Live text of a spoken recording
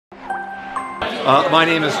My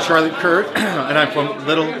name is Charlie Kurt, and I'm from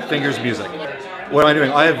Little Fingers Music. What am I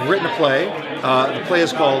doing? I have written a play. The play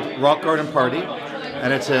is called Rock Garden Party,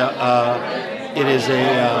 and it is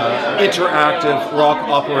a interactive rock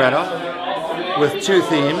operetta with two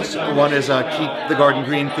themes. One is Keep the Garden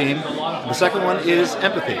Green theme. The second one is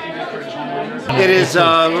empathy. It is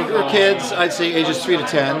we're kids, I'd say ages 3 to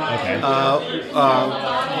 10. Okay.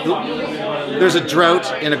 There's a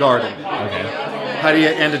drought in a garden. Okay. How do you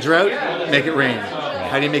end a drought? Make it rain.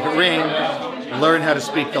 How do you make it rain? Learn how to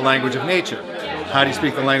speak the language of nature. How do you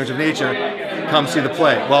speak the language of nature? Come see the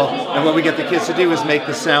play. Well, and what we get the kids to do is make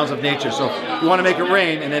the sounds of nature. So if you want to make it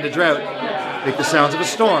rain and end a drought, make the sounds of a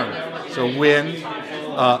storm. So wind,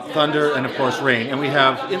 thunder, and of course rain. And we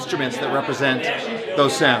have instruments that represent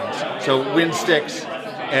those sounds. So wind sticks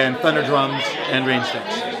and thunder drums and rain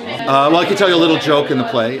sticks. Well, I can tell you a little joke in the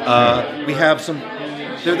play. We have some,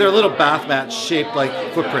 they're little bath mats shaped like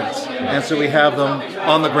footprints. And so we have them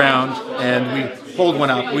on the ground and we hold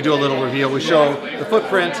one up. We do a little reveal. We show the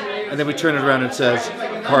footprint and then we turn it around and it says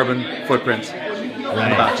carbon footprint on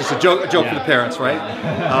the back. Just a joke for the parents, right?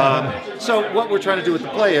 So what we're trying to do with the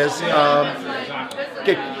play is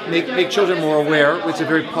make children more aware. It's a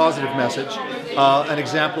very positive message. An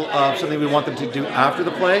example of something we want them to do after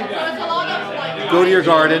the play. Go to your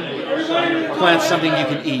garden, plant something you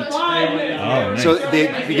can eat. Oh, nice. So they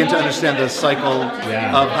begin to understand the cycle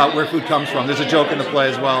of where food comes from. There's a joke in the play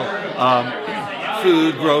as well.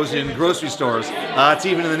 Food grows in grocery stores. It's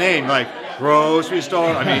even in the name, like grocery store.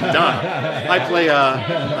 I mean, done. I play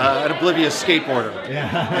an oblivious skateboarder,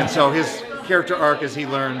 and so his character arc is he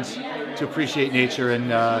learns to appreciate nature,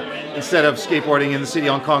 and instead of skateboarding in the city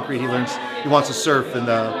on concrete, he wants to surf in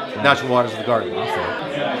the natural waters of the garden.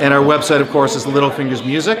 And our website, of course, is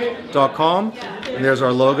littlefingersmusic.com, and there's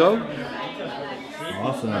our logo.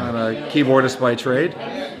 Awesome. I'm a keyboardist by trade,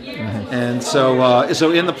 and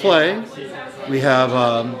so in the play, we have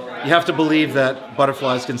you have to believe that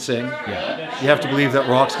butterflies can sing. Yeah. You have to believe that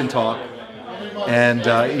rocks can talk, and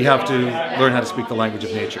you have to learn how to speak the language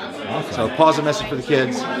of nature. Awesome. So, positive message for the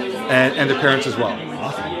kids and their parents as well.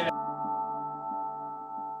 Awesome.